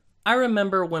I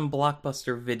remember when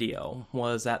Blockbuster Video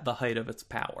was at the height of its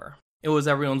power. It was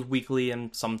everyone's weekly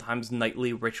and sometimes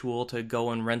nightly ritual to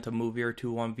go and rent a movie or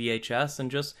two on VHS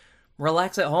and just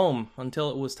relax at home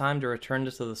until it was time to return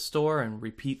it to the store and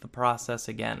repeat the process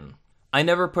again. I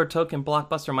never partook in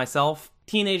Blockbuster myself.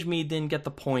 Teenage me didn't get the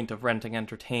point of renting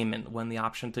entertainment when the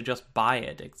option to just buy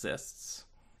it exists.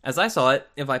 As I saw it,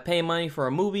 if I pay money for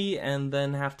a movie and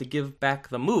then have to give back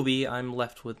the movie, I'm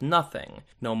left with nothing.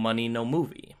 No money, no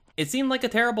movie. It seemed like a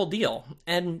terrible deal.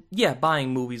 And yeah,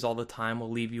 buying movies all the time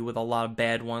will leave you with a lot of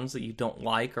bad ones that you don't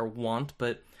like or want,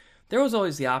 but there was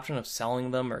always the option of selling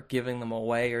them or giving them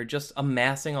away or just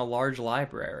amassing a large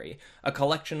library, a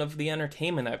collection of the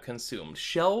entertainment I've consumed,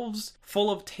 shelves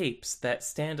full of tapes that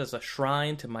stand as a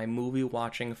shrine to my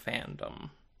movie-watching fandom.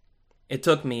 It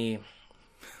took me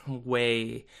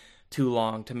way too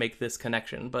long to make this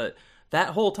connection, but that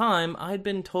whole time I'd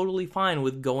been totally fine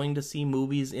with going to see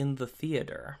movies in the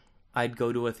theater. I'd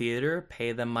go to a theater,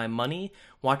 pay them my money,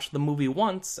 watch the movie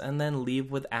once, and then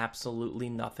leave with absolutely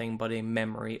nothing but a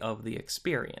memory of the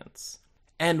experience.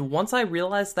 And once I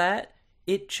realized that,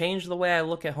 it changed the way I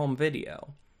look at home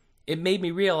video. It made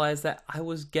me realize that I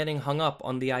was getting hung up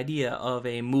on the idea of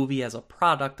a movie as a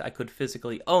product I could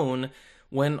physically own,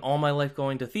 when all my life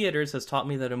going to theaters has taught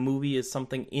me that a movie is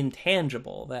something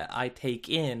intangible that I take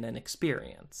in and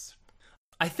experience.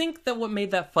 I think that what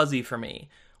made that fuzzy for me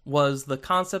was the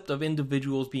concept of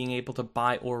individuals being able to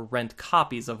buy or rent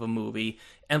copies of a movie,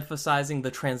 emphasizing the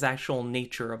transactional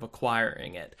nature of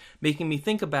acquiring it, making me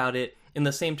think about it in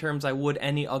the same terms I would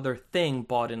any other thing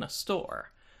bought in a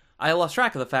store. I lost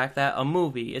track of the fact that a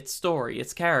movie, its story,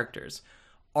 its characters,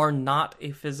 are not a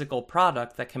physical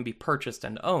product that can be purchased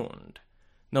and owned.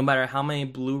 No matter how many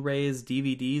Blu-rays,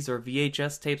 DVDs, or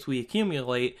VHS tapes we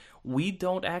accumulate, we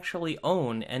don't actually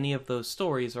own any of those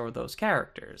stories or those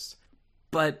characters.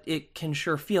 But it can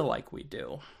sure feel like we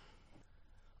do.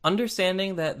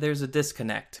 Understanding that there's a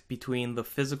disconnect between the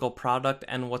physical product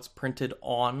and what's printed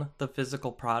on the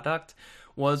physical product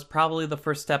was probably the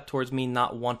first step towards me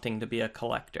not wanting to be a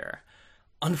collector.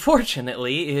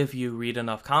 Unfortunately, if you read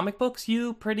enough comic books,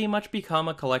 you pretty much become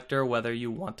a collector whether you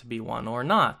want to be one or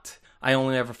not. I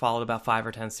only ever followed about 5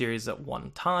 or 10 series at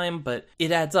one time, but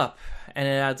it adds up, and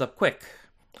it adds up quick.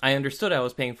 I understood I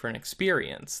was paying for an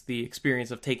experience, the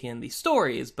experience of taking in these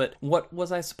stories, but what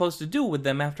was I supposed to do with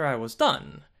them after I was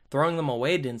done? Throwing them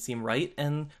away didn't seem right,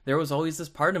 and there was always this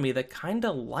part of me that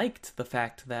kinda liked the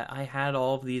fact that I had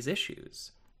all of these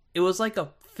issues. It was like a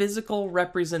physical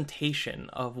representation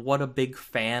of what a big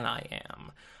fan I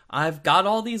am. I've got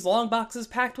all these long boxes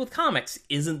packed with comics.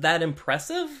 Isn't that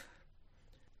impressive?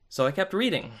 So I kept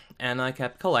reading, and I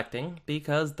kept collecting,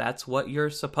 because that's what you're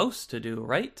supposed to do,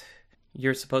 right?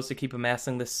 You're supposed to keep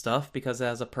amassing this stuff because it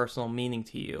has a personal meaning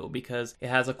to you, because it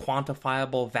has a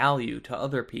quantifiable value to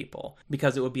other people,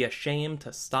 because it would be a shame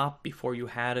to stop before you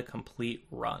had a complete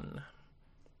run.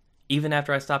 Even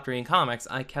after I stopped reading comics,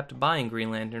 I kept buying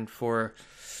Green Lantern for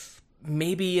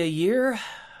maybe a year,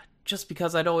 just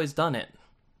because I'd always done it.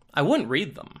 I wouldn't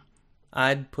read them.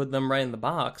 I'd put them right in the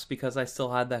box because I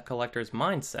still had that collector's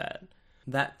mindset.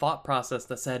 That thought process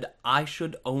that said, I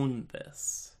should own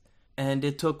this. And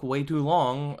it took way too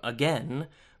long, again,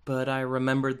 but I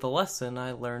remembered the lesson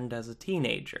I learned as a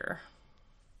teenager.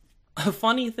 A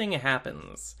funny thing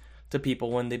happens to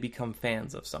people when they become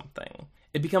fans of something.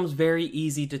 It becomes very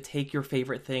easy to take your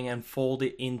favorite thing and fold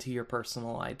it into your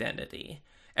personal identity.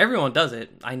 Everyone does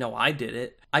it. I know I did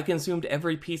it. I consumed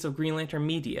every piece of Green Lantern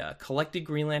media, collected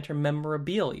Green Lantern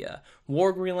memorabilia,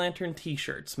 wore Green Lantern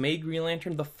t-shirts, made Green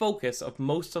Lantern the focus of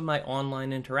most of my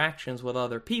online interactions with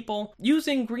other people,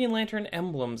 using Green Lantern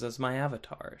emblems as my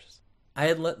avatars. I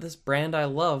had let this brand I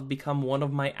love become one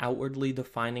of my outwardly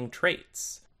defining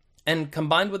traits. And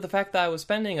combined with the fact that I was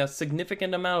spending a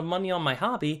significant amount of money on my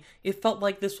hobby, it felt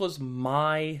like this was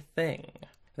my thing.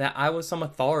 That I was some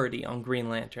authority on Green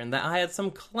Lantern, that I had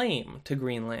some claim to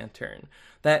Green Lantern,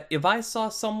 that if I saw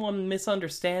someone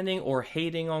misunderstanding or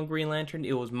hating on Green Lantern,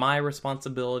 it was my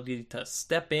responsibility to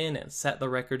step in and set the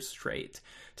record straight,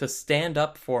 to stand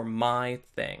up for my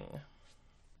thing.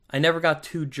 I never got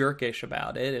too jerkish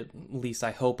about it, at least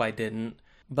I hope I didn't,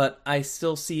 but I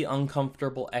still see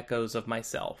uncomfortable echoes of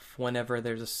myself whenever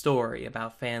there's a story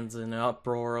about fans in an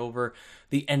uproar over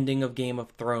the ending of Game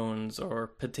of Thrones or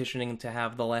petitioning to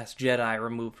have The Last Jedi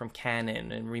removed from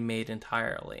canon and remade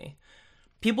entirely.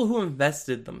 People who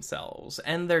invested themselves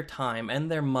and their time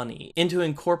and their money into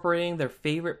incorporating their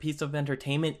favorite piece of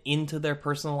entertainment into their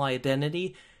personal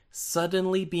identity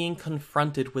suddenly being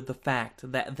confronted with the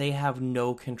fact that they have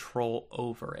no control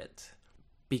over it,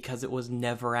 because it was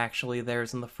never actually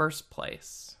theirs in the first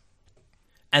place.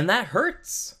 And that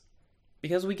hurts.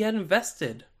 because we get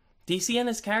invested. DC and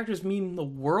his characters mean the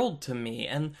world to me,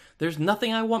 and there's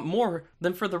nothing I want more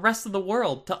than for the rest of the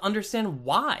world to understand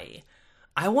why.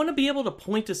 I want to be able to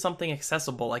point to something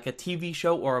accessible like a TV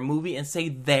show or a movie and say,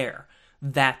 there,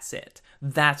 that's it.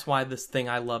 That's why this thing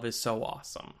I love is so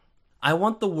awesome. I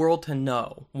want the world to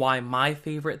know why my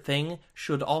favorite thing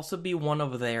should also be one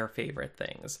of their favorite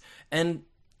things. And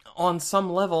on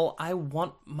some level, I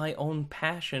want my own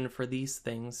passion for these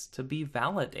things to be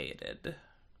validated.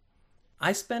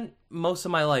 I spent most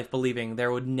of my life believing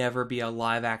there would never be a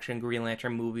live-action Green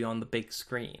Lantern movie on the big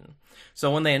screen. So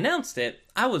when they announced it,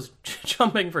 I was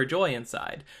jumping for joy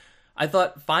inside. I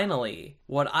thought, finally,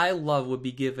 what I love would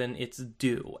be given its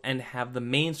due and have the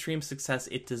mainstream success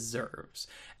it deserves.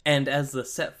 And as the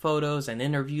set photos and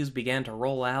interviews began to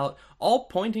roll out, all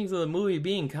pointing to the movie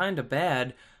being kinda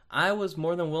bad, I was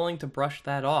more than willing to brush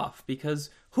that off,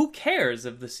 because who cares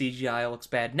if the CGI looks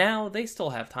bad now? They still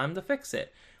have time to fix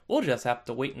it. We'll just have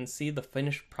to wait and see the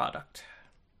finished product.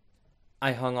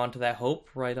 I hung on to that hope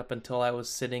right up until I was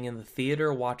sitting in the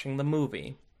theater watching the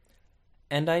movie.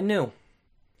 And I knew.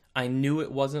 I knew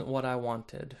it wasn't what I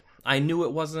wanted. I knew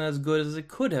it wasn't as good as it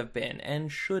could have been and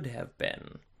should have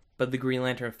been. But the Green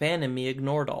Lantern fan in me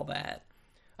ignored all that.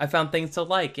 I found things to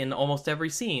like in almost every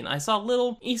scene. I saw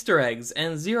little Easter eggs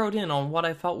and zeroed in on what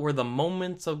I felt were the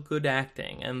moments of good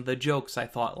acting and the jokes I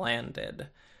thought landed.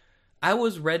 I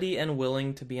was ready and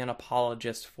willing to be an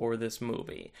apologist for this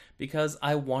movie, because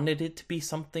I wanted it to be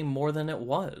something more than it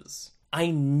was. I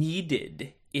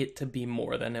needed it to be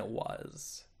more than it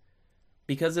was.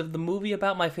 Because if the movie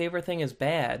about my favorite thing is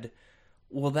bad,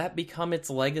 will that become its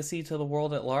legacy to the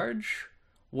world at large?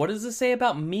 What does it say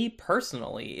about me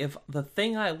personally if the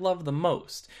thing I love the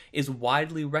most is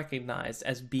widely recognized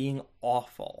as being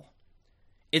awful?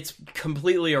 It's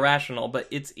completely irrational, but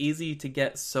it's easy to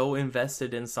get so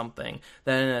invested in something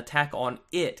that an attack on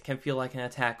it can feel like an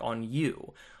attack on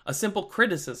you. A simple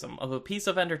criticism of a piece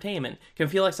of entertainment can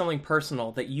feel like something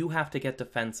personal that you have to get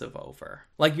defensive over.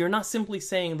 Like, you're not simply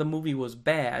saying the movie was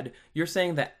bad, you're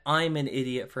saying that I'm an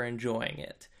idiot for enjoying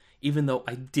it. Even though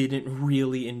I didn't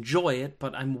really enjoy it,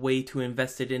 but I'm way too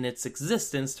invested in its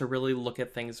existence to really look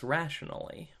at things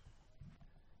rationally.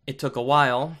 It took a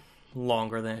while.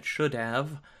 Longer than it should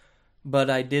have, but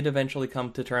I did eventually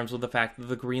come to terms with the fact that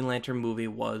the Green Lantern movie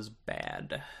was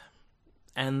bad.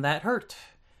 And that hurt.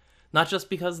 Not just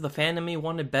because the fan in me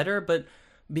wanted better, but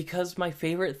because my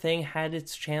favorite thing had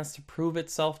its chance to prove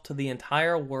itself to the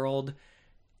entire world,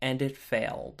 and it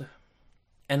failed.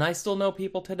 And I still know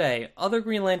people today, other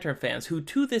Green Lantern fans, who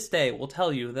to this day will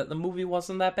tell you that the movie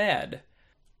wasn't that bad.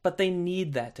 But they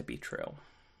need that to be true.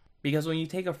 Because when you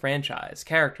take a franchise,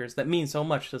 characters that mean so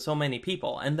much to so many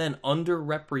people, and then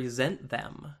underrepresent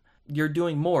them, you're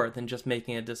doing more than just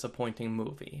making a disappointing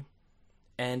movie.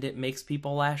 And it makes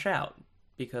people lash out,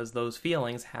 because those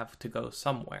feelings have to go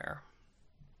somewhere.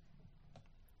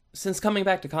 Since coming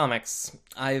back to comics,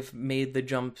 I've made the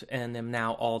jump and am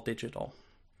now all digital.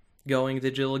 Going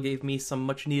digital gave me some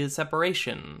much needed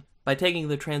separation. By taking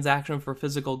the transaction for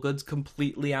physical goods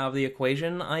completely out of the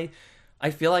equation, I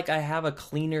feel like I have a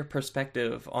cleaner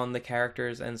perspective on the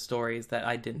characters and stories that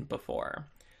I didn't before.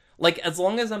 Like, as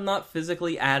long as I'm not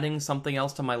physically adding something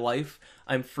else to my life,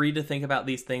 I'm free to think about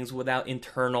these things without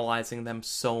internalizing them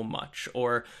so much,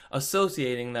 or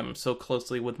associating them so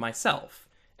closely with myself.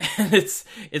 And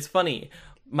it's funny,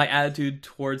 my attitude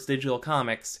towards digital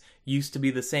comics used to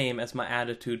be the same as my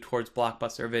attitude towards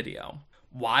Blockbuster Video.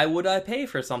 Why would I pay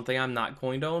for something I'm not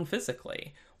going to own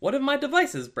physically? What if my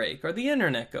devices break or the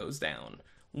internet goes down?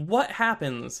 What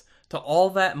happens to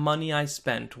all that money I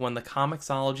spent when the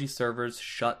Comixology servers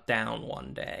shut down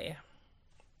one day?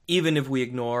 Even if we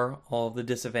ignore all of the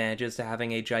disadvantages to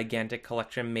having a gigantic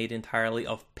collection made entirely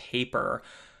of paper,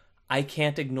 I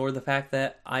can't ignore the fact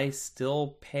that I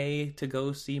still pay to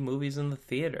go see movies in the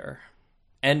theater.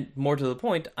 And more to the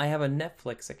point, I have a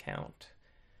Netflix account.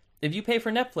 If you pay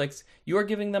for Netflix, you are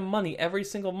giving them money every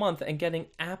single month and getting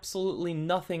absolutely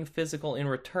nothing physical in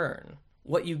return.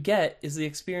 What you get is the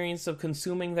experience of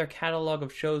consuming their catalog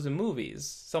of shows and movies,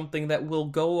 something that will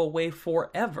go away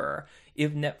forever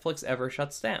if Netflix ever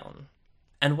shuts down.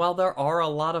 And while there are a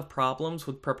lot of problems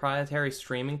with proprietary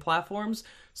streaming platforms,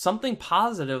 something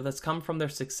positive that's come from their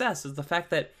success is the fact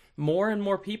that more and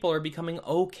more people are becoming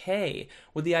okay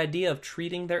with the idea of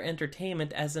treating their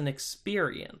entertainment as an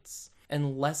experience,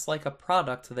 and less like a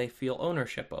product they feel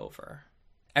ownership over.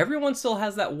 Everyone still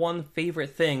has that one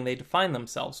favorite thing they define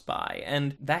themselves by,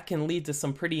 and that can lead to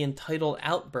some pretty entitled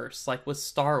outbursts, like with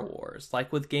Star Wars,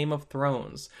 like with Game of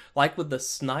Thrones, like with the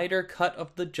Snyder cut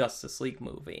of the Justice League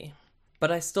movie.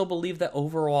 But I still believe that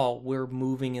overall we're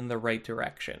moving in the right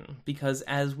direction, because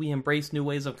as we embrace new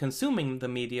ways of consuming the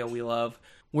media we love,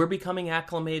 we're becoming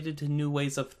acclimated to new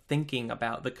ways of thinking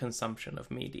about the consumption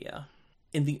of media.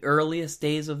 In the earliest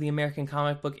days of the American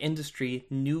comic book industry,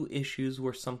 new issues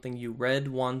were something you read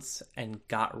once and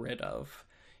got rid of.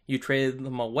 You traded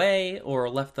them away, or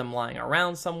left them lying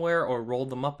around somewhere, or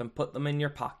rolled them up and put them in your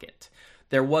pocket.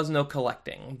 There was no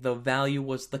collecting. The value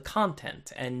was the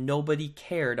content, and nobody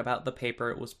cared about the paper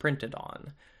it was printed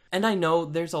on. And I know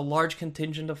there's a large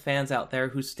contingent of fans out there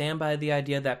who stand by the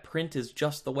idea that print is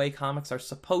just the way comics are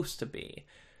supposed to be.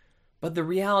 But the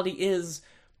reality is,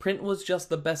 print was just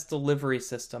the best delivery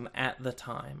system at the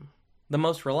time. The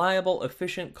most reliable,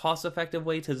 efficient, cost-effective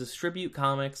way to distribute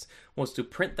comics was to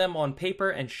print them on paper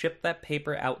and ship that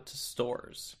paper out to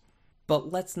stores.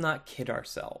 But let's not kid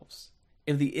ourselves.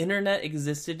 If the internet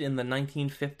existed in the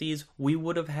 1950s, we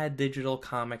would have had digital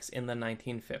comics in the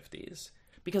 1950s.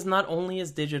 Because not only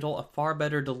is digital a far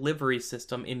better delivery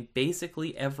system in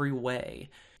basically every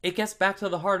way, it gets back to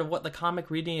the heart of what the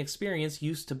comic reading experience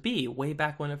used to be way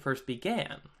back when it first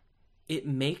began. It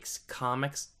makes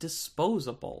comics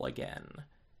disposable again.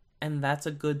 And that's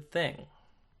a good thing.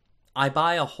 I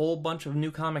buy a whole bunch of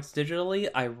new comics digitally,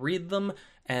 I read them,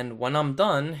 and when I'm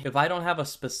done, if I don't have a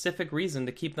specific reason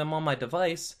to keep them on my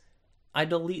device, I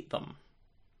delete them.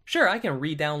 Sure, I can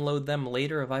re-download them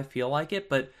later if I feel like it,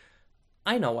 but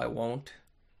I know I won't.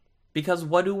 Because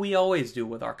what do we always do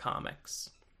with our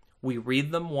comics? We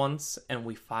read them once and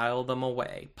we file them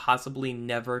away, possibly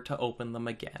never to open them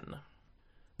again.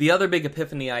 The other big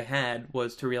epiphany I had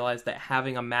was to realize that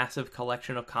having a massive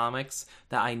collection of comics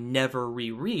that I never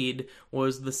reread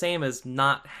was the same as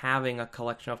not having a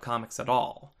collection of comics at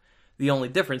all. The only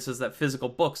difference is that physical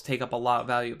books take up a lot of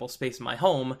valuable space in my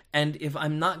home, and if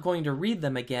I'm not going to read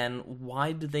them again,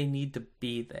 why do they need to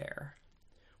be there?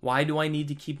 Why do I need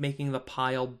to keep making the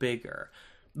pile bigger?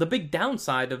 The big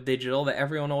downside of digital that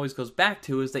everyone always goes back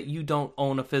to is that you don't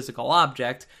own a physical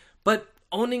object, but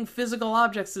owning physical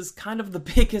objects is kind of the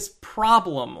biggest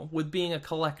problem with being a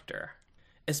collector.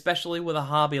 Especially with a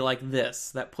hobby like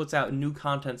this, that puts out new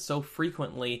content so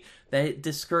frequently that it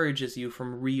discourages you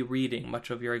from rereading much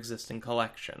of your existing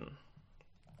collection.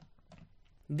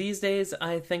 These days,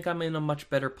 I think I'm in a much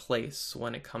better place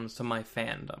when it comes to my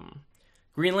fandom.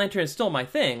 Green Lantern is still my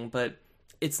thing, but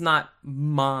it's not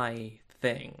my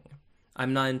thing.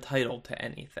 I'm not entitled to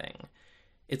anything.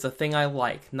 It's a thing I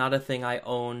like, not a thing I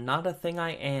own, not a thing I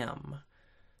am.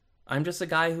 I'm just a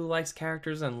guy who likes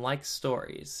characters and likes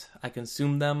stories. I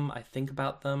consume them, I think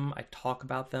about them, I talk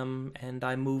about them, and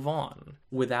I move on,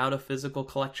 without a physical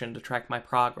collection to track my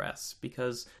progress,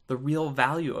 because the real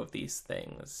value of these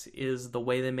things is the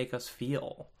way they make us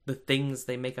feel, the things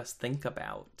they make us think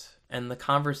about, and the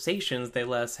conversations they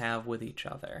let us have with each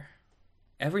other.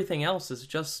 Everything else is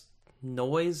just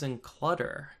noise and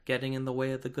clutter getting in the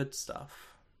way of the good stuff.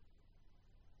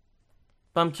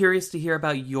 But I'm curious to hear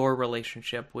about your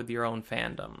relationship with your own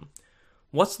fandom.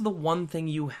 What's the one thing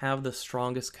you have the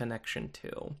strongest connection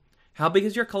to? How big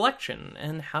is your collection,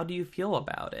 and how do you feel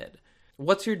about it?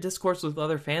 What's your discourse with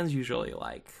other fans usually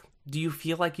like? Do you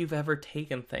feel like you've ever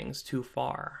taken things too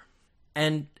far?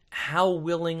 And how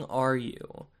willing are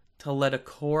you to let a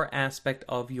core aspect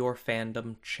of your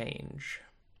fandom change?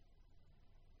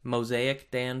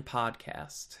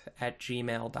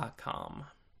 mosaicdanpodcast@gmail.com.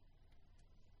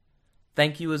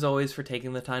 Thank you as always for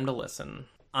taking the time to listen.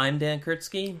 I'm Dan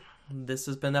Kurtzky. This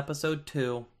has been episode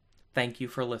 2. Thank you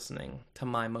for listening to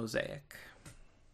My Mosaic.